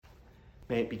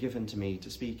May it be given to me to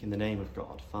speak in the name of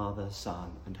God, Father,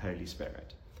 Son, and Holy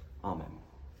Spirit. Amen.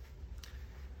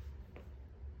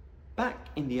 Back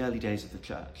in the early days of the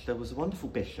church, there was a wonderful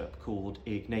bishop called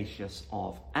Ignatius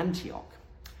of Antioch,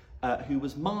 who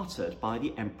was martyred by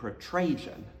the Emperor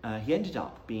Trajan. He ended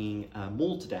up being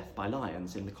mauled to death by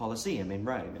lions in the Colosseum in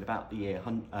Rome in about the year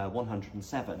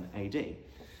 107 AD.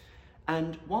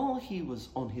 And while he was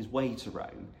on his way to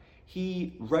Rome,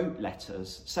 he wrote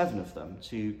letters, 7 of them,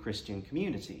 to Christian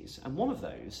communities, and one of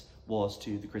those was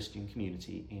to the Christian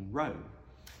community in Rome.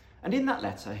 And in that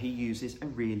letter, he uses a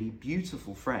really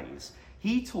beautiful phrase.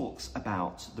 He talks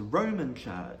about the Roman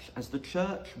church as the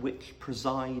church which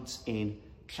presides in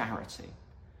charity.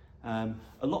 A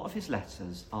lot of his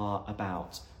letters are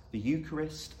about the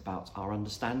Eucharist, about our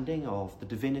understanding of the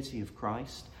divinity of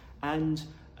Christ, and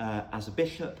as a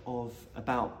bishop,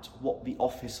 about what the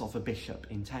office of a bishop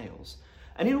entails.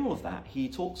 And in all of that, he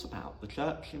talks about the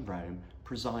church in Rome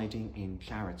presiding in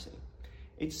charity.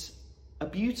 It's a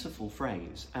beautiful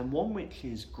phrase, and one which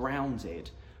is grounded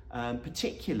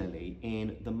particularly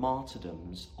in the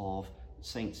martyrdoms of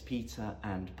Saints Peter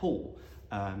and Paul,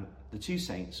 the 2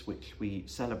 saints which we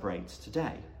celebrate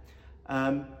today.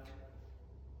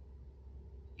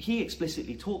 He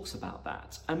explicitly talks about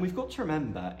that, and we've got to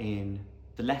remember in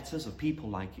the letters of people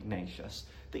like Ignatius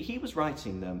that he was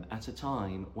writing them at a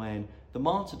time when the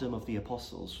martyrdom of the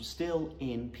apostles was still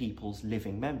in people's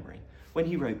living memory. When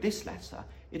he wrote this letter,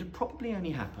 it had probably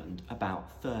only happened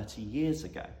about 30 years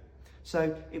ago.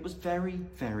 So it was very,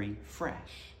 very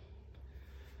fresh.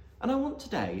 And I want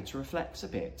today to reflect a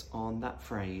bit on that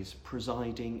phrase,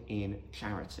 presiding in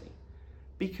charity,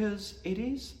 because it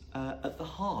is at the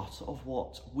heart of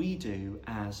what we do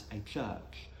as a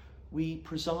church. We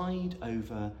preside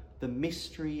over the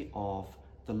mystery of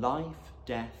the life,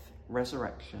 death,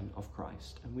 resurrection of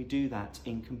Christ, and we do that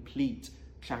in complete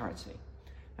charity.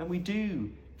 And we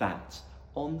do that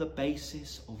on the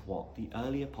basis of what the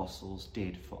early apostles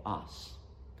did for us.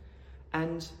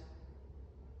 And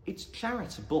it's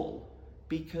charitable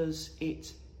because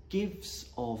it gives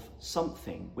of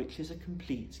something which is a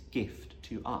complete gift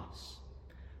to us.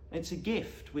 It's a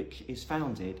gift which is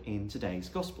founded in today's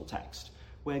gospel text,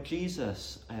 where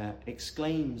Jesus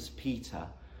exclaims Peter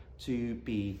to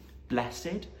be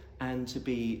blessed and to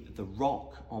be the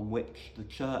rock on which the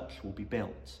church will be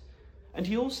built. And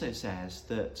he also says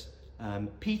that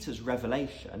Peter's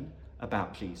revelation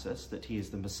about Jesus, that he is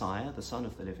the Messiah, the Son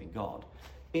of the living God,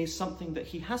 is something that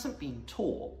he hasn't been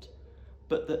taught,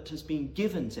 but that has been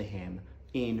given to him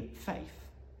in faith.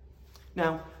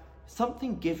 Now,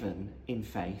 something given in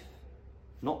faith,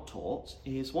 not taught,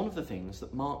 is one of the things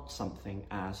that marks something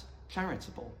as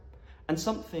charitable. And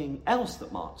something else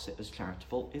that marks it as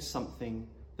charitable is something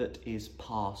that is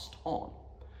passed on.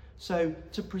 So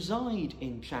to preside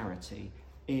in charity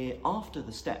after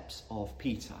the steps of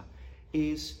Peter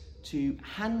is to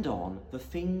hand on the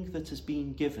thing that has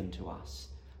been given to us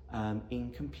in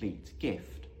complete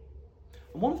gift.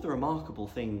 And one of the remarkable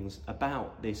things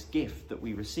about this gift that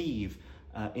we receive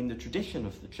in the tradition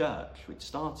of the church, which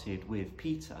started with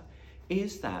Peter,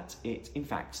 is that it in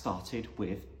fact started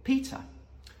with Peter.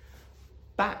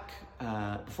 Back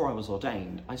before I was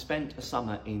ordained, I spent a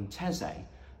summer in Taizé,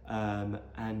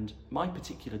 and my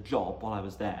particular job while I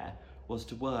was there was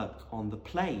to work on the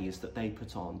plays that they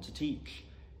put on to teach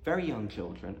very young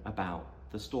children about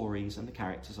the stories and the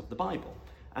characters of the Bible.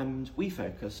 And we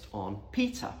focused on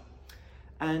Peter.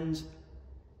 And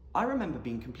I remember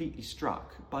being completely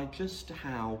struck by just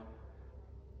how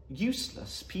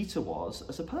useless Peter was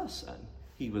as a person.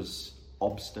 He was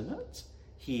obstinate,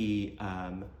 he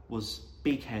was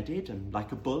big-headed and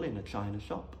like a bull in a china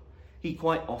shop. He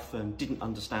quite often didn't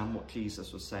understand what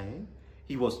Jesus was saying.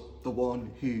 He was the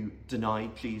one who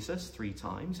denied Jesus 3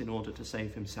 times in order to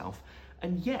save himself.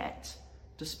 And yet,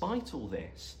 despite all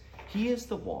this, he is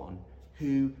the one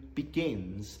who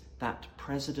begins that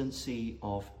presidency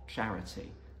of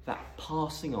charity, that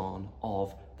passing on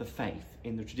of the faith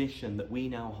in the tradition that we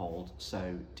now hold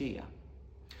so dear.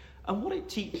 And what it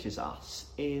teaches us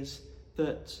is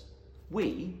that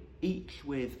we, each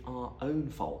with our own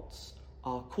faults,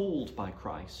 are called by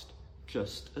Christ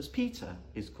just as Peter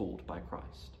is called by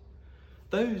Christ.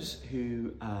 Those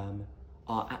who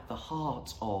are at the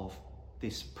heart of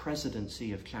this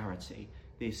presidency of charity,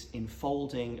 this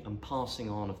enfolding and passing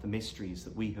on of the mysteries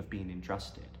that we have been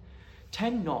entrusted,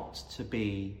 tend not to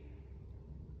be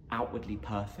outwardly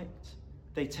perfect.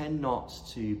 They tend not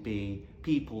to be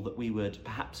people that we would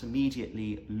perhaps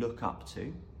immediately look up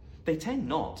to. They tend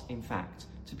not, in fact,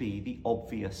 to be the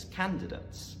obvious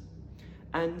candidates.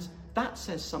 And that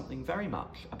says something very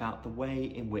much about the way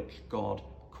in which God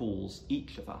calls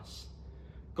each of us.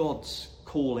 God's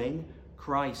calling,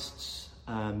 Christ's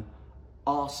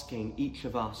asking each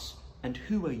of us, and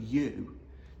who are you,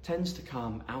 tends to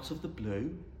come out of the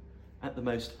blue at the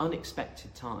most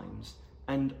unexpected times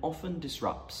and often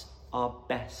disrupts our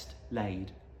best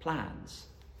laid plans.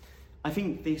 I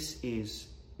think this is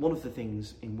one of the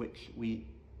things in which we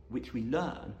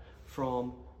learn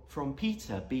from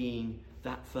Peter being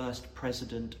that first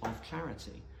president of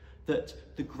charity, that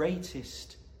the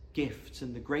greatest gift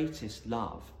and the greatest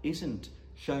love isn't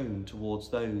shown towards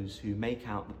those who make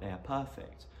out that they are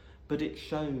perfect, but it's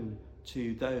shown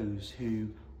to those who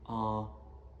are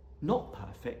not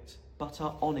perfect but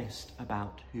are honest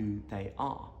about who they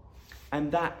are.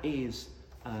 And that is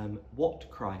what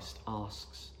Christ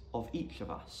asks of each of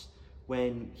us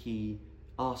when he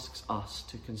asks us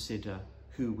to consider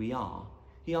who we are.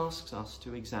 He asks us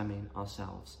to examine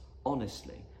ourselves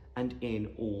honestly and in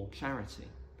all charity.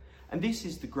 And this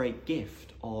is the great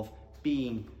gift of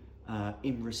being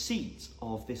in receipt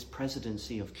of this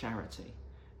presidency of charity,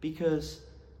 because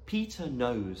Peter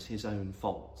knows his own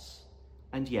faults,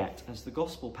 and yet, as the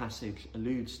gospel passage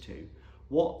alludes to,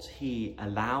 what he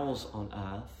allows on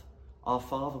earth, our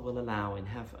Father will allow in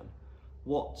heaven.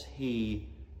 What he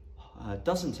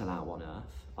doesn't allow on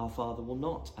earth, our Father will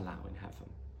not allow in heaven.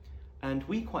 And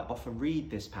we quite often read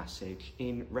this passage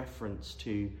in reference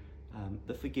to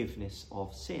the forgiveness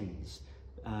of sins,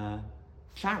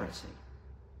 charity.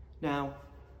 Now,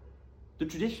 the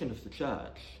tradition of the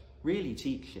church really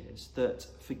teaches that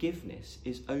forgiveness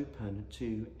is open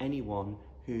to anyone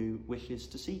who wishes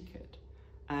to seek it.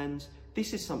 And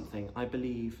this is something I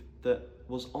believe that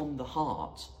was on the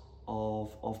heart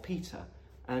of Peter,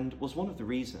 and was one of the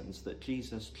reasons that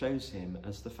Jesus chose him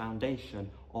as the foundation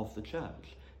of the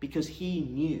church, because he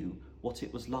knew what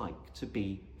it was like to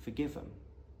be forgiven.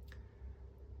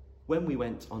 When we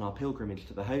went on our pilgrimage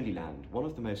to the Holy Land, one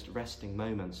of the most arresting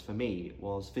moments for me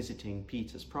was visiting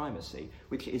Peter's primacy,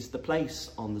 which is the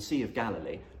place on the Sea of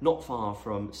Galilee, not far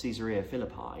from Caesarea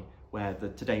Philippi, where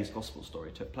today's gospel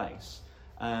story took place.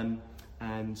 The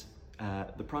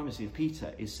primacy of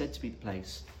Peter is said to be the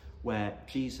place where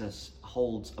Jesus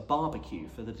holds a barbecue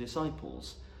for the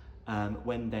disciples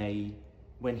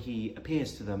when he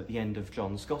appears to them at the end of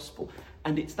John's Gospel.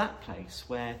 And it's that place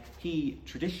where he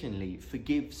traditionally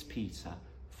forgives Peter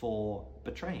for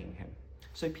betraying him.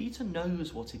 So Peter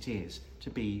knows what it is to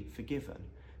be forgiven.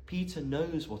 Peter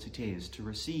knows what it is to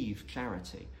receive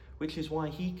charity, which is why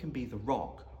he can be the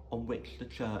rock on which the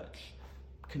church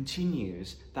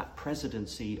continues that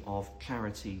presidency of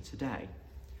charity today.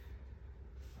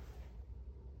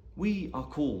 We are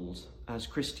called as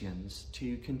Christians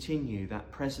to continue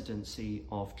that presidency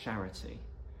of charity,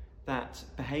 that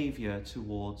behaviour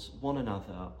towards one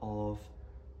another of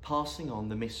passing on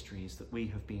the mysteries that we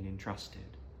have been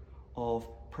entrusted, of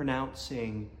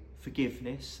pronouncing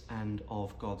forgiveness and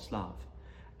of God's love,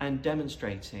 and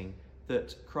demonstrating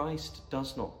that Christ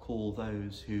does not call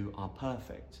those who are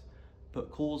perfect,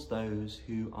 but calls those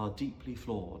who are deeply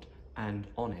flawed and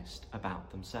honest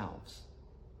about themselves.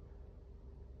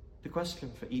 The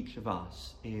question for each of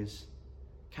us is,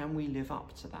 can we live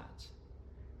up to that?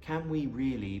 Can we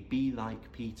really be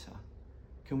like Peter?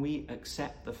 Can we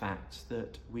accept the fact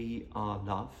that we are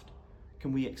loved?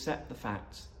 Can we accept the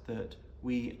fact that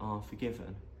we are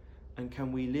forgiven? And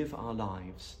can we live our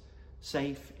lives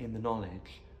safe in the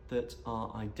knowledge that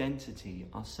our identity,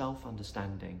 our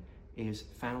self-understanding is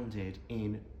founded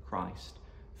in Christ,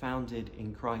 founded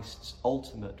in Christ's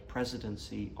ultimate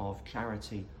presidency of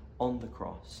charity on the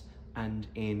cross and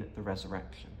in the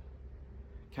resurrection?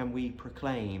 Can we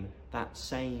proclaim that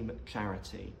same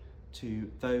charity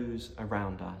to those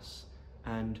around us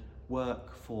and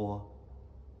work for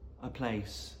a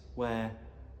place where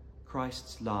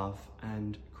Christ's love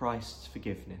and Christ's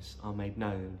forgiveness are made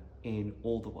known in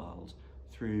all the world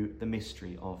through the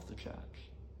mystery of the church?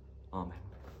 Amen.